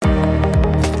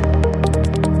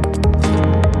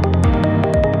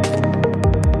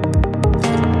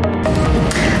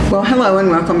Hello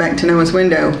and welcome back to Noah's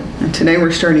Window. And today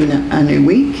we're starting a new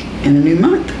week and a new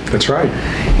month. That's right.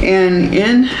 And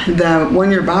in the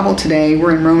one-year Bible today,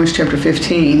 we're in Romans chapter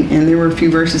 15, and there were a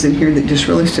few verses in here that just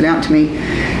really stood out to me.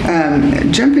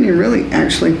 Jumping in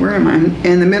where am I?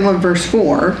 In the middle of verse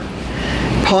 4,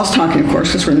 Paul's talking, of course,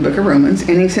 because we're in the book of Romans,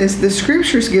 and he says, the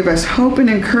scriptures give us hope and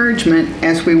encouragement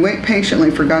as we wait patiently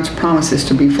for God's promises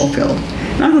to be fulfilled.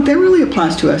 And I thought that really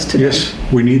applies to us today. Yes,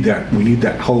 we need that. We need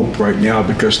that hope right now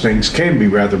because things can be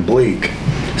rather bleak.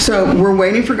 So we're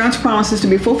waiting for God's promises to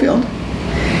be fulfilled,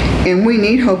 and we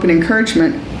need hope and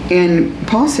encouragement. And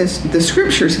Paul says the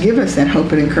scriptures give us that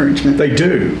hope and encouragement. They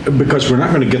do, because we're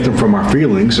not going to get them from our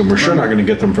feelings, and we're sure not going to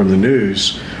get them from the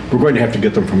news. We're going to have to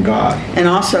get them from God. And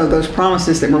also those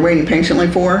promises that we're waiting patiently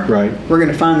for, right? We're going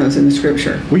to find those in the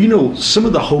scripture. Well, you know, some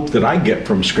of the hope that I get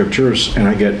from scriptures, and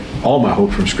I get all my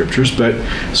hope from scriptures, but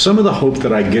some of the hope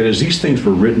that I get is these things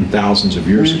were written thousands of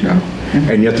years ago,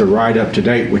 and yet they're right up to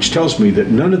date, which tells me that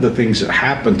none of the things that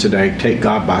happen today take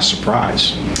God by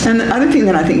surprise. And the other thing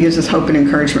that I think gives us hope and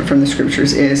encouragement from the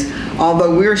scriptures is,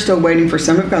 although we're still waiting for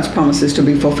some of God's promises to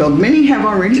be fulfilled, many have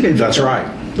already been fulfilled. That's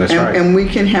right. That's right. And we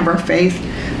can have our faith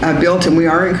built, and we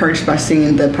are encouraged by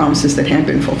seeing the promises that have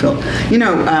been fulfilled. You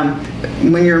know,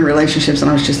 when you're in relationships, and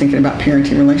I was just thinking about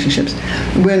parenting relationships,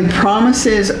 when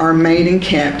promises are made and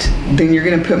kept, then you're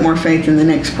going to put more faith in the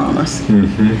next promise.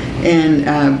 Mm-hmm.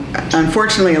 And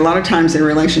unfortunately, a lot of times in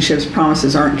relationships,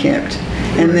 promises aren't kept.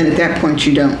 And then at that point,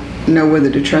 you don't know whether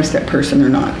to trust that person or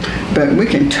not. But we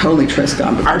can totally trust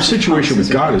God. Our situation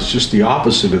with God is just the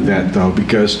opposite of that, though,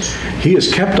 because He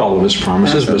has kept all of His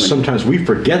promises, Absolutely. But sometimes we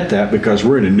forget that because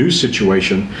we're in a new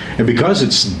situation, and because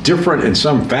it's different in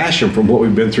some fashion from what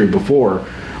we've been through before,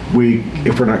 we,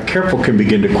 if we're not careful, can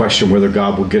begin to question whether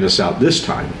God will get us out this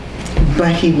time.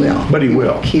 But He will. But He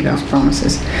will. Keep His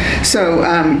promises.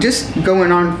 So just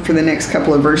going on for the next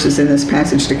couple of verses in this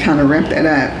passage to kind of wrap that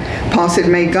up, Paul said,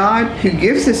 may God, who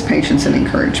gives us patience and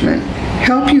encouragement,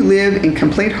 help you live in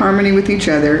complete harmony with each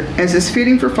other as is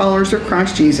fitting for followers of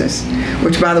Christ Jesus,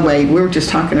 which, by the way, we were just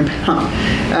talking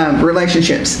about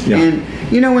relationships. Yeah.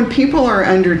 And, you know, when people are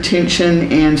under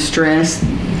tension and stress,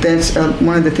 that's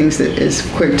one of the things that is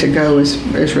quick to go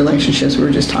is relationships. We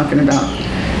were just talking about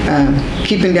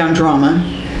keeping down drama,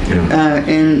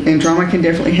 and drama can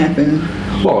definitely happen.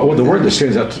 Well, the word that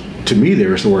stands out to me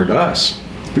there is the word us,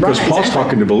 because Paul's exactly.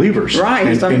 talking to believers. Right,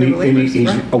 he's talking to believers. And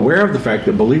he's aware of the fact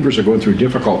that believers are going through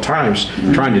difficult times,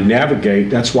 trying to navigate.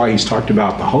 That's why he's talked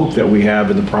about the hope that we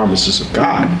have in the promises of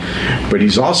God. But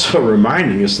he's also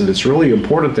reminding us that it's really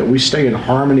important that we stay in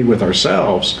harmony with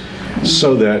ourselves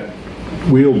so that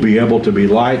we'll be able to be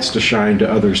lights to shine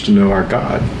to others to know our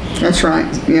God. That's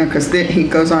right. Yeah, because he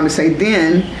goes on to say,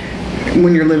 then,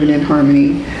 when you're living in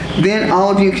harmony, then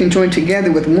all of you can join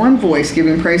together with one voice,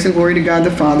 giving praise and glory to God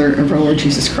the Father of our Lord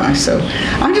Jesus Christ. So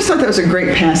I just thought that was a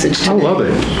great passage today. I love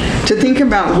it. To think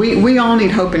about, we all need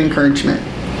hope and encouragement.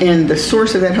 And the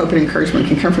source of that hope and encouragement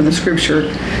can come from the scripture,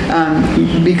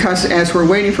 because as we're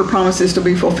waiting for promises to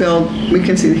be fulfilled, we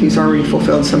can see that He's already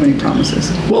fulfilled so many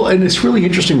promises. Well, and it's really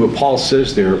interesting what Paul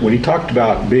says there. When he talked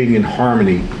about being in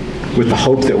harmony with the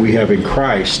hope that we have in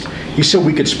Christ, he said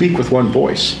we could speak with one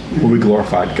voice when we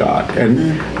glorified God.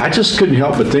 And I just couldn't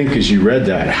help but think as you read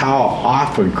that, how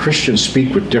often Christians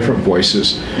speak with different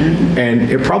voices. And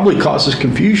it probably causes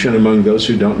confusion among those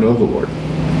who don't know the Lord.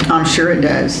 I'm sure it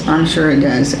does.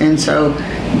 And so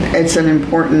it's an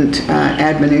important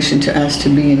admonition to us to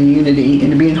be in unity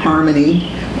and to be in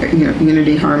harmony. You know,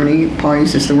 unity, harmony. Paul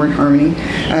uses the word harmony.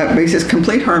 But he says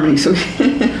complete harmony. So,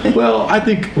 well, I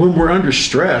think when we're under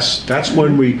stress, that's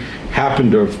when we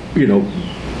happen to,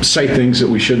 say things that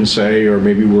we shouldn't say, or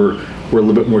maybe we're a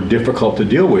little bit more difficult to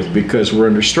deal with because we're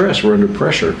under stress, we're under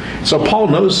pressure. So Paul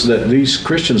knows that these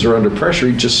Christians are under pressure.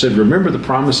 He just said, remember the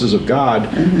promises of God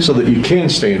so that you can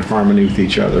stay in harmony with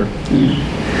each other.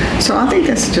 So I think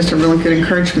that's just a really good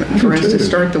encouragement for us to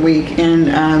start the week. And,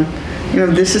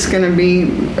 this is going to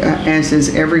be, as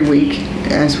is every week,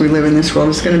 as we live in this world,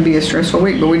 it's going to be a stressful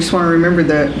week. But we just want to remember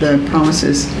the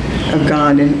promises of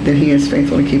God and that He is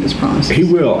faithful to keep His promises. He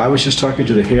will. I was just talking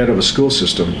to the head of a school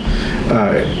system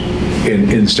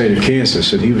in the state of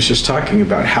Kansas, and he was just talking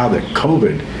about how that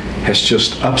COVID has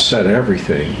just upset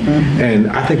everything. And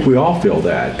I think we all feel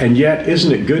that. And yet,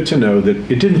 isn't it good to know that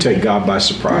it didn't take God by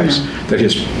surprise, that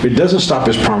it doesn't stop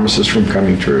His promises from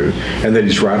coming true, and that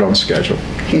He's right on schedule.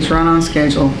 He's right on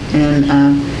schedule,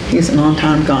 and He's an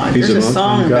on-time God. There's a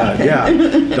song God. Yeah,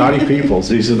 Dottie Peoples,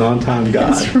 He's an on-time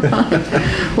God. That's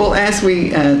right. Well, as we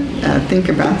think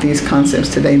about these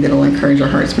concepts today that will encourage our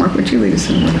hearts, Mark, would you lead us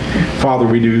in prayer? Father,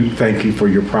 we do thank You for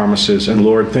Your promises, and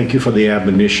Lord, thank You for the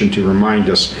admonition to remind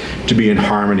us to be in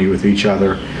harmony with each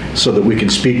other so that we can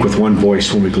speak with one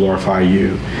voice when we glorify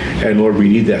you. And Lord, we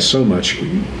need that so much.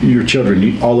 Your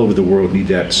children all over the world need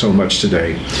that so much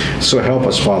today. So help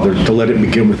us, Father, to let it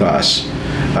begin with us,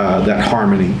 that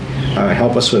harmony.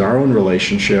 Help us with our own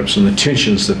relationships and the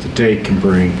tensions that the day can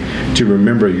bring to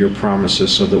remember your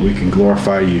promises so that we can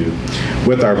glorify you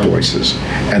with our voices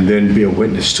and then be a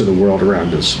witness to the world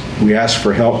around us. We ask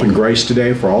for help and grace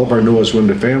today for all of our Noah's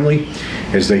Window family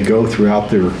as they go throughout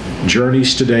their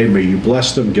journeys today. May you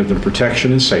bless them, give them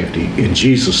protection and safety. In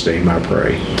Jesus' name I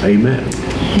pray. Amen.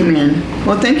 Amen.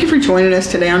 Well, thank you for joining us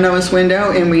today on Noah's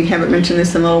Window, and we haven't mentioned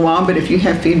this in a little while, but if you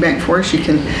have feedback for us, you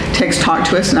can text Talk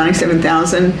to Us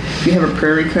 97000. If you have a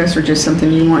prayer request or just something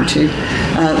you want to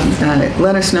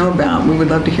let us know about, we would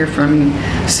love to hear from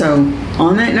you. So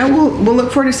on that note, we'll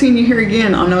look forward to seeing you here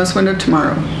again on Noah's Window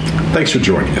tomorrow. Thanks for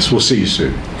joining us. We'll see you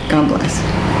soon. God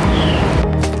bless.